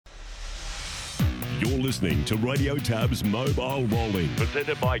You're listening to Radio Tab's Mobile Rolling,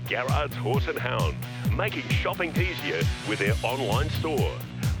 presented by Garrard's Horse and Hound, making shopping easier with their online store.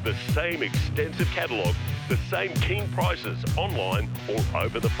 The same extensive catalogue, the same keen prices online or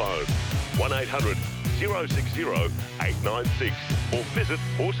over the phone. 1800 060 896 or visit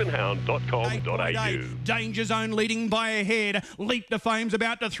horseandhound.com.au. Danger Zone leading by a head. Leap to Fame's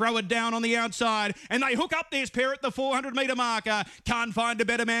about to throw it down on the outside, and they hook up this pair at the 400-metre marker. Can't Find a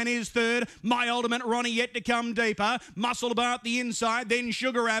Better Man is third. My Ultimate Ronnie yet to come deeper. Muscle Bar at the inside, then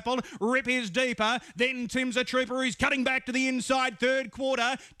Sugar Apple. Rip is deeper, then Tim's a Trooper who's cutting back to the inside. Third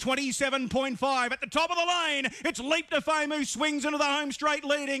quarter, 27.5. At the top of the lane, it's Leap to Fame who swings into the home straight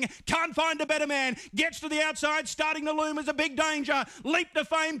leading. Can't Find a Better Man gets to the outside, starting to loom as a big danger. Leap to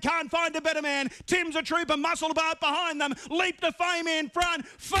Fame, Can't Find a Better Man. Tim's a Trooper, Muscle Bar behind them. Leap to Fame in front.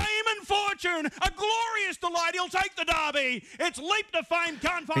 Fame and Fortune, a glorious delight. He'll take the derby. It's Leap to Fame, Can't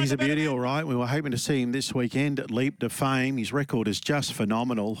Find a Better Man. He's a beauty, all right. We were hoping to see him this weekend at Leap to Fame. His record is just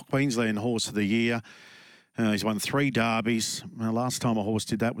phenomenal. Queensland Horse of the Year. He's won 3 derbies. Last time a horse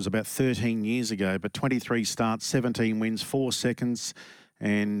did that was about 13 years ago, but 23 starts, 17 wins, 4 seconds,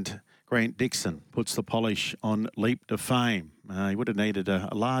 and Grant Dixon puts the polish on Leap to Fame. He would have needed a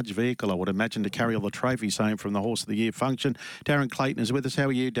large vehicle, I would imagine, to carry all the trophies home from the Horse of the Year function. Darren Clayton is with us. How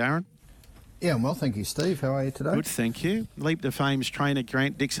are you, Darren? Yeah, I'm well, thank you, Steve. How are you today? Good, thank you. Leap to Fame's trainer,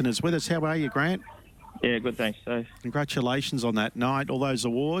 Grant Dixon, is with us. How are you, Grant? Yeah, good, thanks, Steve. Congratulations on that night, all those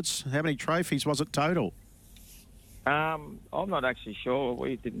awards. How many trophies was it total? I'm not actually sure.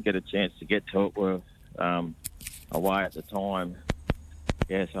 We didn't get a chance to get to it. We're away at the time.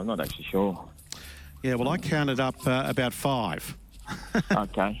 Yeah, so I'm not actually sure. Yeah, well, I counted up about 5.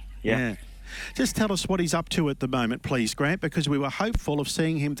 Okay, yeah. Just tell us what he's up to at the moment, please, Grant, because we were hopeful of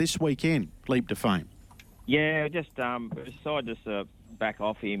seeing him this weekend, Leap to Fame. Yeah, just decided to back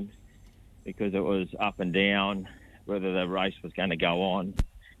off him because it was up and down, whether the race was going to go on.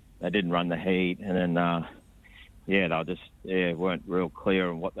 They didn't run the heat, and then, they weren't real clear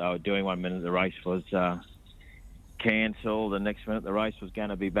on what they were doing. 1 minute the race was cancelled, the next minute the race was going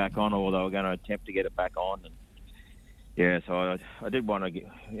to be back on, or they were going to attempt to get it back on. And so I did want to,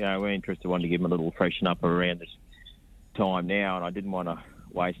 we're interested, wanted to give him a little freshen up around this time now, and I didn't want to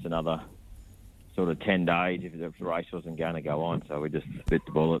waste another sort of 10 days if the race wasn't going to go on. So we just bit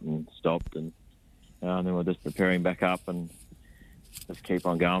the bullet and stopped, and then we're just preparing back up and just keep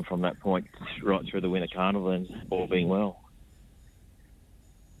on going from that point right through the Winter Carnival, and all being well.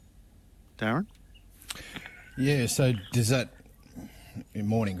 Darren? Yeah, so does that... Good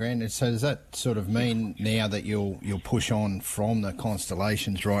morning, Grant. So does that sort of mean now that you'll push on from the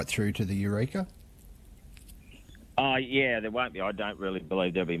Constellations right through to the Eureka? Yeah, there won't be. I don't really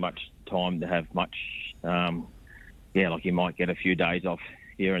believe there'll be much time to have much. Like you might get a few days off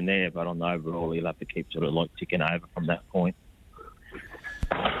here and there, but on the overall, you'll have to keep sort of like ticking over from that point.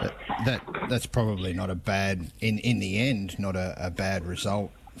 That's probably not a bad, in the end, not a bad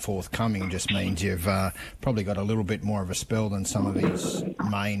result forthcoming. Just means you've probably got a little bit more of a spell than some of his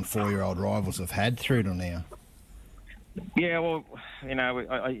main 4-year-old rivals have had through till now. Yeah, well, he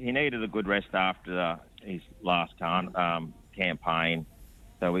needed a good rest after his last campaign,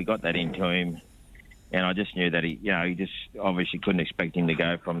 so we got that into him, and I just knew that he just obviously couldn't expect him to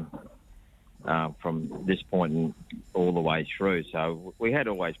go from this point and all the way through. So we had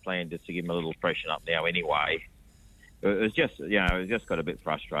always planned just to give him a little freshen up now anyway. It was just, it just got a bit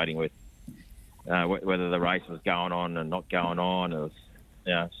frustrating with whether the race was going on and not going on. It was,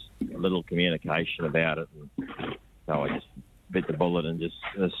 a little communication about it. And so I just bit the bullet and just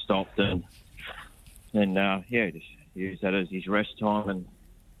stopped and just use that as his rest time,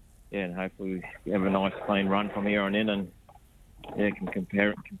 and hopefully we have a nice clean run from here on in, and can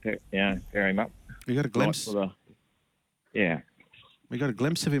compare him up. We got a glimpse. We got a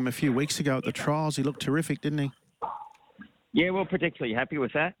glimpse of him a few weeks ago at the trials. He looked terrific, didn't he? Yeah, well, particularly happy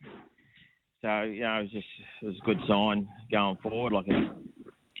with that. So, it was a good sign going forward. Like,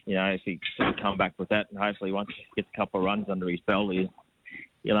 if he sort of come back with that, and hopefully once he gets a couple of runs under his belt,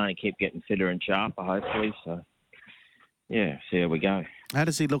 he'll only keep getting fitter and sharper, hopefully. So, see how we go. How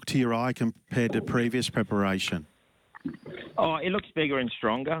does he look to your eye compared to previous preparation? Oh, he looks bigger and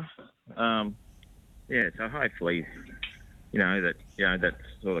stronger. So hopefully, that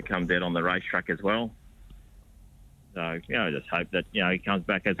sort of comes out on the racetrack as well. So, I just hope that, he comes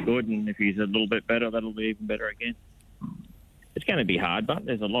back as good, and if he's a little bit better, that'll be even better again. It's going to be hard, but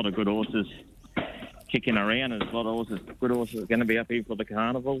there's a lot of good horses kicking around, and there's a lot of good horses going to be up here for the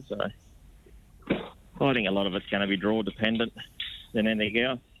carnival. So I think a lot of it's going to be draw dependent than anything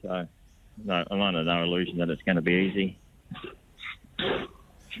else. So I'm under no illusion that it's going to be easy.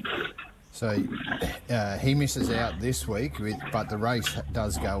 So he misses out this week, but the race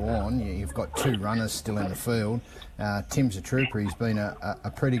does go on. You've got 2 runners still in the field. Tim's a trooper. He's been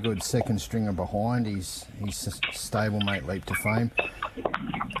a pretty good second stringer behind. He's stablemate Leap to Fame.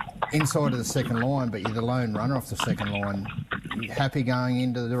 Inside of the second line, but you're the lone runner off the second line. You happy going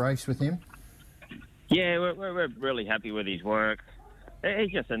into the race with him? Yeah, we're really happy with his work.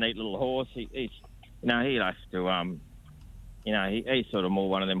 He's just a neat little horse. He's he likes to he's sort of more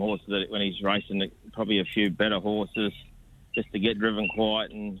one of them horses that when he's racing, probably a few better horses, just to get driven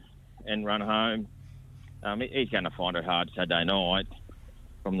quiet and run home. He's going to find it hard Saturday night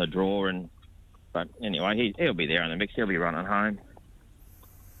from the draw, but anyway, he'll be there in the mix. He'll be running home.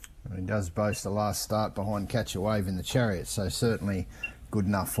 He does boast the last start behind Catch a Wave in the Chariot, so certainly good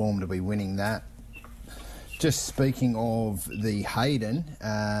enough form to be winning that. Just speaking of the Hayden,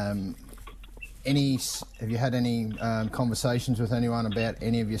 have you had any conversations with anyone about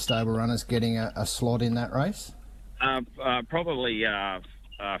any of your stable runners getting a slot in that race? Probably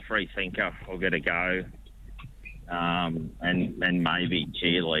Free Thinker will get a go, and maybe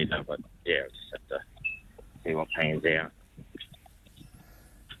Cheerleader, but yeah, we'll just have to see what pans out.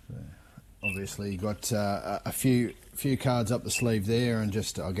 Obviously, you got a few cards up the sleeve there, and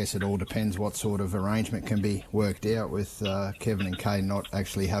just I guess it all depends what sort of arrangement can be worked out with Kevin and Kay not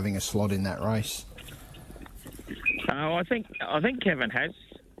actually having a slot in that race. I think Kevin has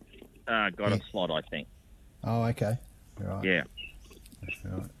got a slot. I think. Oh, okay. Right. Yeah.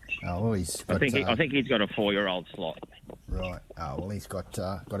 Right. Oh, well, he's got, I think he's got a 4-year-old slot. Right. Oh, well, he's got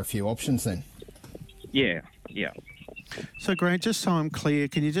a few options then. Yeah. So, Grant, just so I'm clear,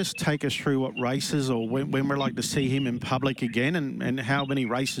 can you just take us through what races or when we're like to see him in public again, and how many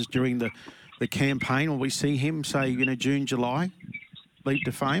races during the campaign will we see him, say, June, July, Leap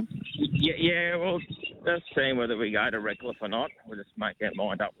to Fame? Yeah, well, let's see whether we go to Redcliffe or not. We'll just make our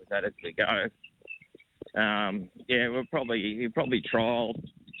mind up with that as we go. He'll probably trial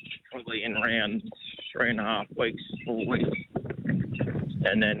probably in around 3.5 weeks, 4 weeks.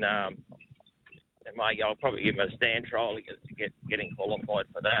 And then I'll probably give him a stand trial to getting qualified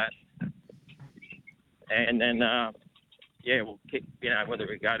for that. And then, we'll kick, whether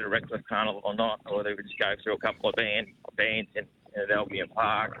we go to Redcliffe Carnival or not, or whether we just go through a couple of bands in Albion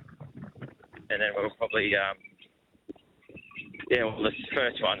Park. And then we'll probably, this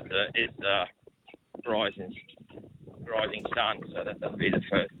first one is Rising Sun, so that'll be the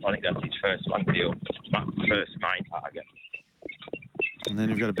first. I think that's his first one, first main target. And then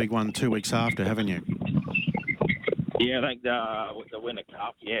you've got a big one 2 weeks after, haven't you? Yeah, I think with the Winter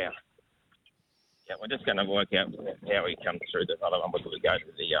Cup, yeah. Yeah, we're just going to work out how he comes through the other one, whether we go to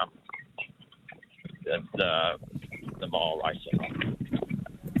the mile racing.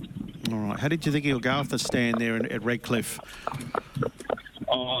 All right. How did you think he'll go off the stand there at Redcliffe?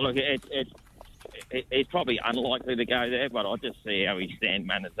 Oh, look, it's probably unlikely to go there, but I'll just see how his stand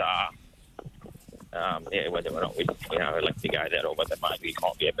manners are. Whether or not we elect to go there, or whether maybe it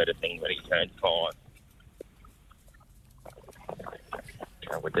might be a better thing when he turns 5.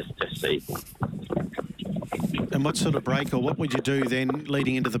 We'll just see. And what sort of break, or what would you do then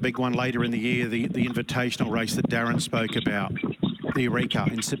leading into the big one later in the year, the invitational race that Darren spoke about, the Eureka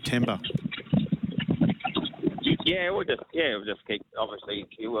in September? We'll just keep. Obviously,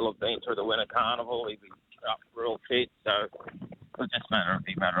 he will have been through the Winter Carnival. He'll be up real fit, so it'll just be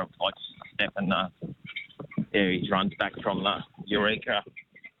a matter of like stepping. He runs back from the Eureka,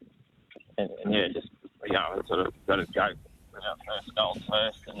 and sort of got to go with our first goal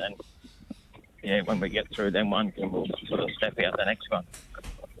first, and then when we get through them ones, then we'll sort of step out the next one.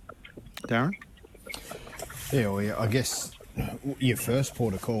 Darren? Yeah, well, I guess your first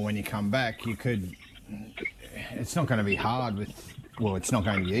port of call when you come back, you could. It's not going to be hard it's not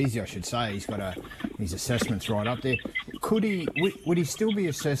going to be easy, I should say. He's got his assessments right up there. Would he still be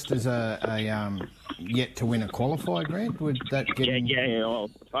assessed as a yet to win a qualifier, Grant? Would that get him? Yeah. Well,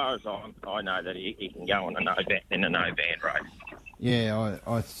 as far as I know that he can go on in a no van race. Yeah,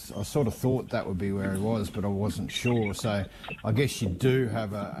 I sort of thought that would be where he was, but I wasn't sure. So I guess you do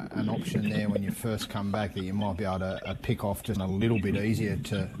have an option there when you first come back that you might be able to pick off just a little bit easier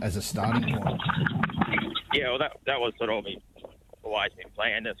as a starting point. Yeah, well, that was sort of always been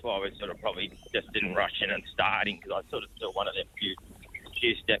planned. That's why we sort of probably just didn't rush in and starting, because I sort of still wanted them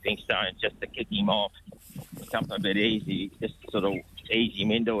few stepping stones just to kick him off, something a bit easy, just sort of ease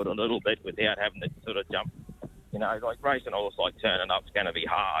him into it a little bit without having to sort of jump. Like racing a horse like turning up's going to be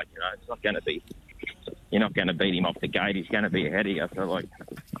hard. It's not going to be. You're not going to beat him off the gate. He's going to be ahead of you. So,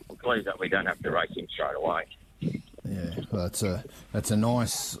 we're pleased that we don't have to race him straight away. Yeah, well, that's a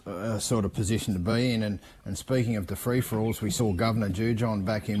nice sort of position to be in. And speaking of the free-for-alls, we saw Governor Jujon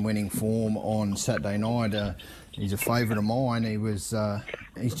back in winning form on Saturday night. He's a favourite of mine.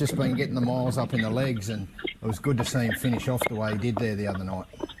 He's just been getting the miles up in the legs, and it was good to see him finish off the way he did there the other night.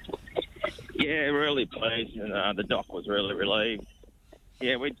 Yeah, really pleased, and the doc was really relieved.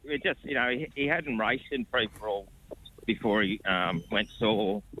 Yeah, we just, he hadn't raced in free-for-all before he went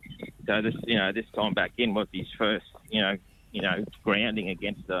sore. So this time back in was his first, grounding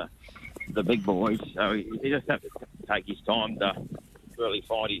against the big boys. So he just had to take his time to really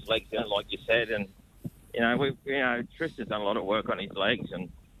find his legs out, like you said. And Tristan's done a lot of work on his legs, and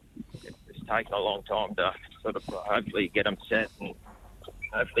it's taken a long time to sort of hopefully get him set and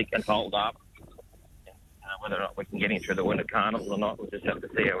hopefully can hold up. Whether or not we can get him through the winter carnival or not, we'll just have to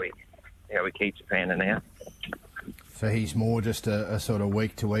see how he keeps panning out. So he's more just a sort of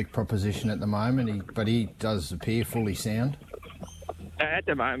week-to-week proposition at the moment, but he does appear fully sound. At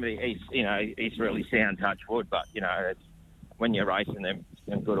the moment, he's really sound, touch wood. But it's, when you're racing them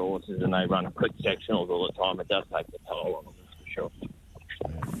good horses and they run quick sectionals all the time, it does take the toll on them, for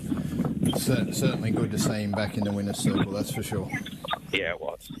sure. Certainly good to see him back in the winner's circle, that's for sure. Yeah, it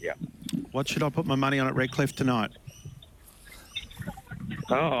was. Yeah. What should I put my money on at Redcliffe tonight?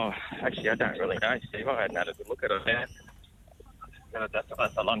 Oh, actually, I don't really know, Steve. I hadn't had a good look at it yet.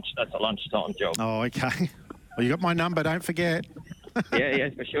 That's a lunchtime job. Oh, okay. Well, you got my number. Don't forget. yeah,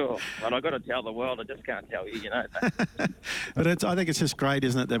 for sure. But I've got to tell the world. I just can't tell you, that. But I think it's just great,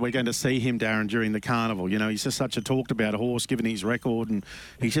 isn't it, that we're going to see him, Darren, during the carnival. He's just such a talked about horse, given his record, and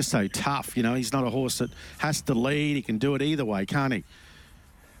he's just so tough. He's not a horse that has to lead. He can do it either way, can't he?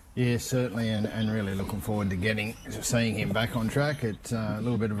 Yeah, certainly, and really looking forward to seeing him back on track. It's a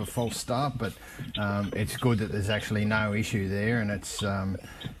little bit of a false start, but it's good that there's actually no issue there, and it's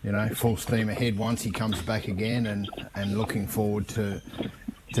full steam ahead once he comes back again, and looking forward to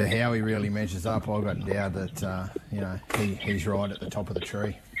how he really measures up. I've got no doubt that he's right at the top of the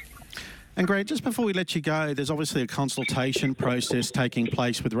tree. And Grant, just before we let you go, there's obviously a consultation process taking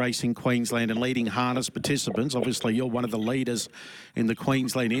place with Racing Queensland and leading harness participants. Obviously, you're one of the leaders in the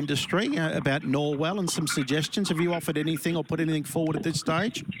Queensland industry about Norwell and some suggestions. Have you offered anything or put anything forward at this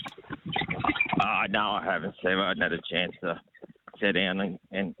stage? No, I haven't, Steve. I hadn't had a chance to sit down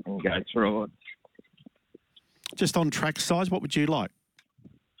and go through it. Just on track size, what would you like?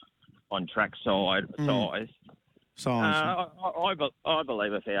 On track size? I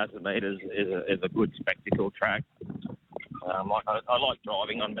believe 1,000 metres is a good spectacle track. I like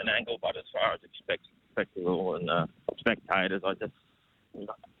driving on Menangle, but as far as spectacle and spectators, I just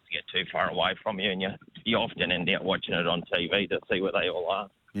not get too far away from you, and you often end up watching it on TV to see where they all are.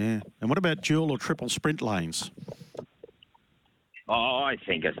 Yeah. And what about dual or triple sprint lanes? I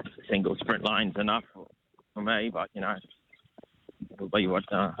think a single sprint lane's enough for me, but it'll be what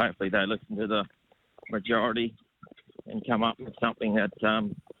hopefully they listen to the majority and come up with something that, that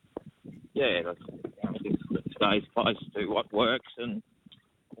stays close to what works and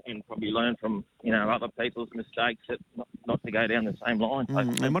probably learn from, other people's mistakes not to go down the same line.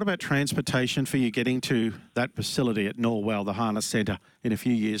 And what about transportation for you getting to that facility at Norwell, the harness centre, in a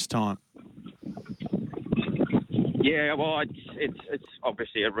few years' time? Yeah, well, it's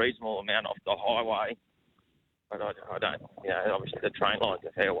obviously a reasonable amount off the highway, but I don't, obviously the train line's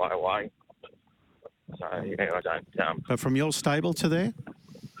a fair way away. So, I don't... But from your stable to there?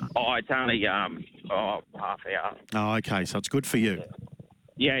 Oh, it's only half hour. Oh, okay. So it's good for you.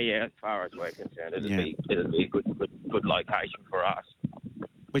 Yeah. As far as we're concerned, it'd be a good location for us.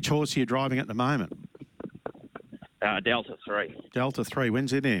 Which horse are you driving at the moment? Delta 3. Delta 3.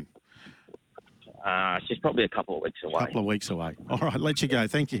 When's it in? She's probably a couple of weeks away. All right, let you go.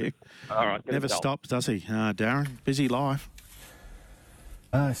 Thank you. All right. Never stops, does he? Darren, busy life.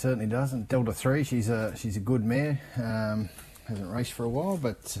 It certainly doesn't. Delta 3, she's a good mare. Hasn't raced for a while,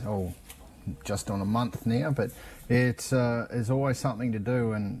 but just on a month now. But it's always something to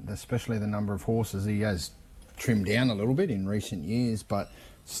do, and especially the number of horses. He has trimmed down a little bit in recent years, but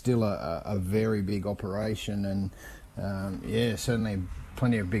still a very big operation, and certainly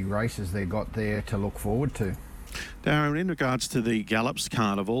plenty of big races they got there to look forward to. Darren, in regards to the Gallops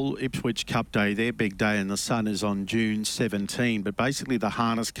Carnival, Ipswich Cup Day, their big day in the sun is on June 17, but basically the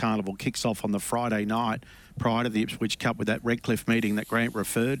Harness Carnival kicks off on the Friday night prior to the Ipswich Cup with that Redcliffe meeting that Grant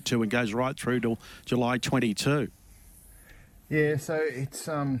referred to and goes right through to July 22. Yeah, so it's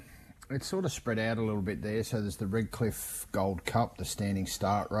sort of spread out a little bit there. So there's the Redcliffe Gold Cup, the standing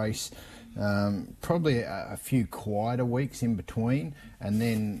start race, probably a few quieter weeks in between, and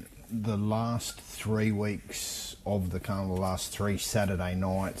then the last 3 weeks of the carnival, last 3 Saturday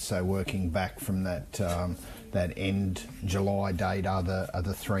nights, so working back from that that end July date are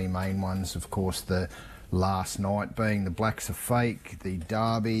the three main ones. Of course, the last night being the Blacks Are Fake, the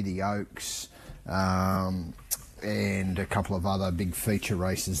Derby, the Oaks, and a couple of other big feature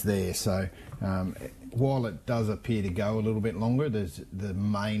races there. So while it does appear to go a little bit longer, there's the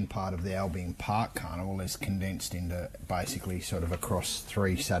main part of the Albion Park Carnival is condensed into basically sort of across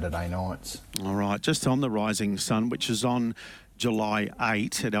 3 Saturday nights. All right, just on the Rising Sun, which is on July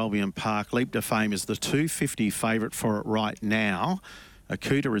 8 at Albion Park. Leap to Fame is the $2.50 favourite for it right now.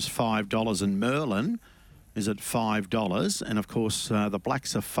 Akuta is $5 and Merlin is at $5. And, of course, the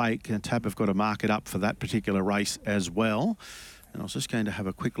Blacks Are Fake. And Tab have got to mark it up for that particular race as well. And I was just going to have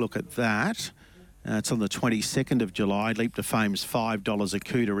a quick look at that. It's on the 22nd of July. Leap to Fame's $5.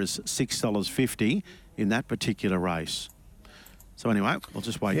 Akuta is $6.50 in that particular race. So, anyway, we'll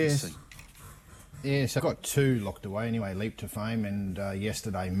just wait and see. Yes, I've got 2 locked away anyway, Leap to Fame, and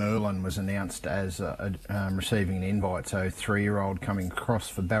yesterday Merlin was announced as receiving an invite, so 3-year-old coming across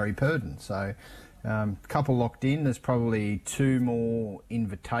for Barry Purdon. So couple locked in. There's probably 2 more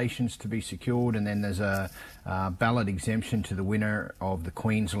invitations to be secured, and then there's a ballot exemption to the winner of the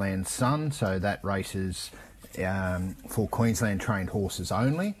Queensland Sun, so that race is for Queensland trained horses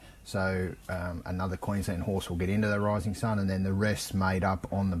only. So another Queensland horse will get into the Rising Sun, and then the rest made up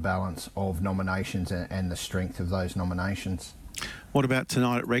on the balance of nominations and the strength of those nominations. What about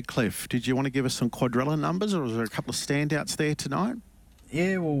tonight at Redcliffe? Did you want to give us some quadrilla numbers, or was there a couple of standouts there tonight?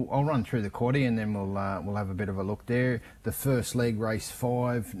 Yeah, well, I'll run through the quaddie and then we'll have a bit of a look there. The first leg, race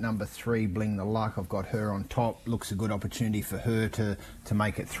 5, number 3, Bling the Luck. I've got her on top. Looks a good opportunity for her to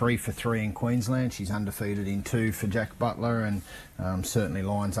make it 3 for 3 in Queensland. She's undefeated in 2 for Jack Butler, and certainly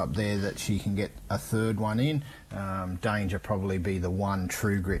lines up there that she can get a third one in. Danger probably be the 1,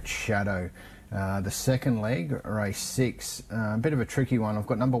 True Grit Shadow. The second leg, race 6, a bit of a tricky one. I've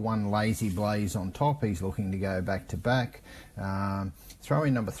got number 1, Lazy Blaze on top. He's looking to go back to back. Throw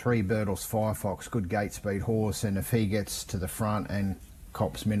in number 3, Birtles Firefox, good gate speed horse, and if he gets to the front and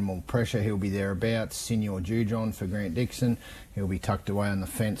cops minimal pressure, he'll be thereabouts. Senior Jujon for Grant Dixon, he'll be tucked away on the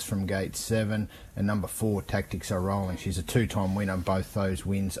fence from gate 7. And number 4, Tactics Are Rolling. She's a 2-time winner. Both those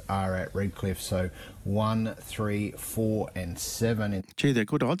wins are at Redcliffe, so 1, 3, 4 and 7. Gee, they're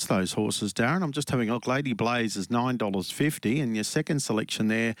good odds, those horses, Darren. I'm just having a look. Lady Blaze is $9.50, and your second selection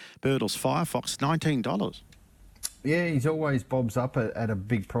there, Birtles Firefox, $19. Yeah, he's always bobs up at a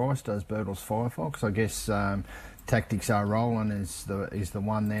big price, does Birtles Firefox. I guess Tactics Are Rolling is the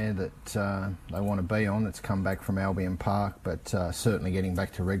one there that they want to be on. It's come back from Albion Park, but certainly getting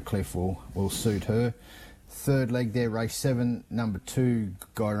back to Redcliffe will suit her. Third leg there, race 7, number 2,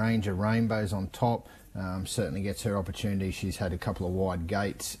 Guy Ranger Rainbows on top. Certainly gets her opportunity. She's had a couple of wide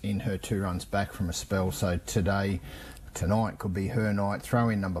gates in her 2 runs back from a spell, so tonight could be her night. Throw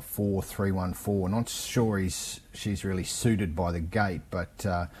in number 4, 314. Not sure she's really suited by the gate, but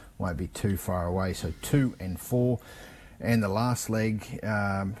won't be too far away. So 2 and 4. And the last leg,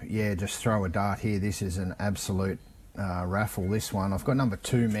 just throw a dart here. This is an absolute raffle, this one. I've got number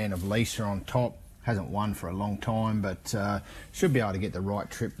 2, Man of Lisa on top. Hasn't won for a long time, but should be able to get the right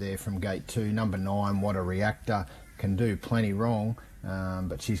trip there from gate 2. Number 9, What a Reactor. Can do plenty wrong.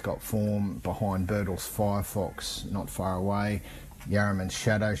 But she's got form behind Birtles Firefox, not far away. Yarraman's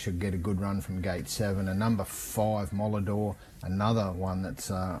Shadow should get a good run from gate 7. And number 5, Molador, another one that's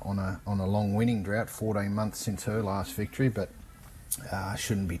on a long winning drought, 14 months since her last victory, but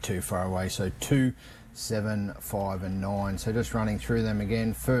shouldn't be too far away. So 2, 7, 5 and 9. So just running through them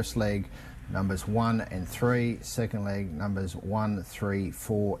again. First leg, numbers 1 and 3. Second leg, numbers 1, 3,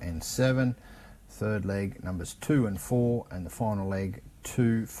 4 and 7. Third leg, numbers 2 and 4, and the final leg,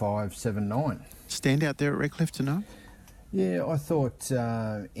 2, 5, 7, 9. Stand out there at Redcliffe tonight? Yeah, I thought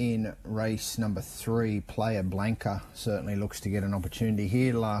in race number 3, Player Blanca certainly looks to get an opportunity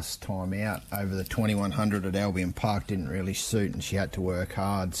here. Last time out over the 2100 at Albion Park didn't really suit, and she had to work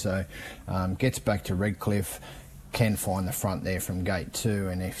hard. So gets back to Redcliffe, can find the front there from gate 2,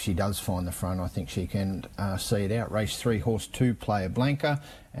 and if she does find the front, I think she can see it out. Race 3, horse 2, Player Blanca,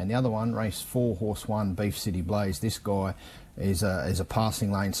 and the other one, race 4, horse 1, Beef City Blaze. This guy is a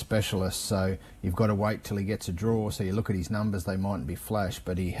passing lane specialist, so you've got to wait till he gets a draw. So you look at his numbers, they mightn't be flash,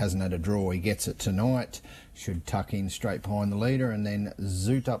 but he hasn't had a draw. He gets it tonight, should tuck in straight behind the leader, and then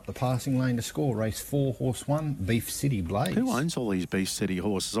zoot up the passing lane to score. Race 4, horse 1, Beef City Blaze. Who owns all these Beef City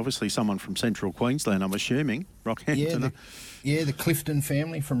horses? Obviously someone from Central Queensland, I'm assuming. Rockhampton. Yeah, the Clifton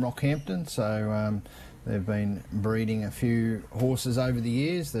family from Rockhampton. So they've been breeding a few horses over the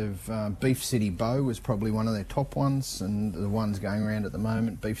years. Beef City Bow was probably one of their top ones, and the ones going around at the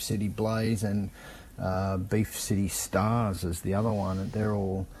moment, Beef City Blaze and Beef City Stars is the other one. And they're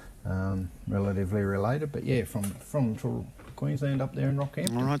all relatively related. But yeah, from Queensland up there in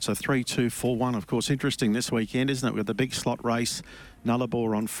Rockhampton. All right, so 3, 2, 4, 1. Of course, interesting this weekend, isn't it? We've got the big slot race,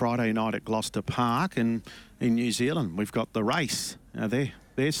 Nullarbor on Friday night at Gloucester Park, and in New Zealand we've got the race,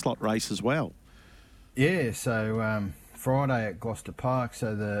 their slot race as well. Yeah, so Friday at Gloucester Park,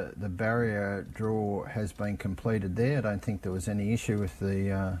 so the barrier draw has been completed there. I don't think there was any issue with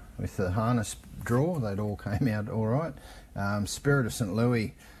the harness draw. They'd all came out all right. Spirit of St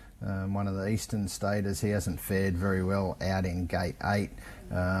Louis, one of the eastern staters, he hasn't fared very well out in Gate 8.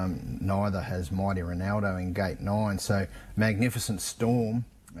 Neither has Mighty Ronaldo in Gate 9. So Magnificent Storm,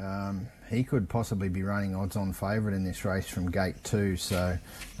 he could possibly be running odds-on favourite in this race from Gate 2. So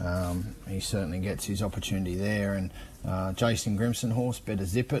he certainly gets his opportunity there. And Jason Grimson horse, Better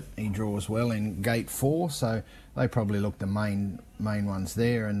Zip It, he draws well in Gate 4. So they probably look the main ones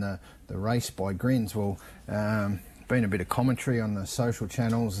there. And the race by Grins will... been a bit of commentary on the social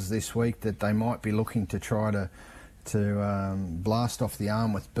channels this week that they might be looking to try to blast off the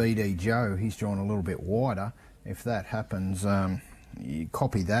arm with BD Joe. He's drawn a little bit wider. If that happens, you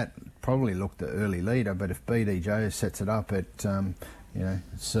copy that. Probably look the early leader, but if BD Joe sets it up, it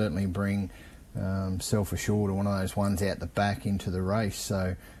certainly bring Self Assured or one of those ones out the back into the race.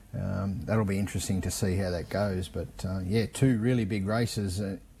 So that'll be interesting to see how that goes. But yeah, two really big races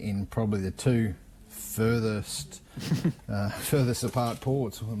in probably the two furthest apart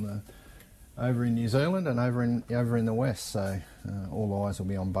ports over in New Zealand and over in the west. So all eyes will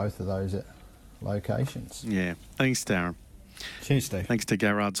be on both of those locations. Yeah, thanks, Darren. Cheers, Steve. Thanks to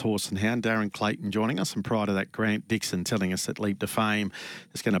Garrard's Horse and Hound, Darren Clayton joining us, and prior to that, Grant Dixon telling us that Leap to Fame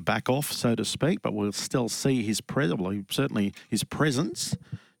is going to back off, so to speak, but we'll still see his certainly his presence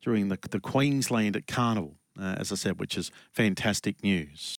during the Queensland at Carnival, as I said, which is fantastic news.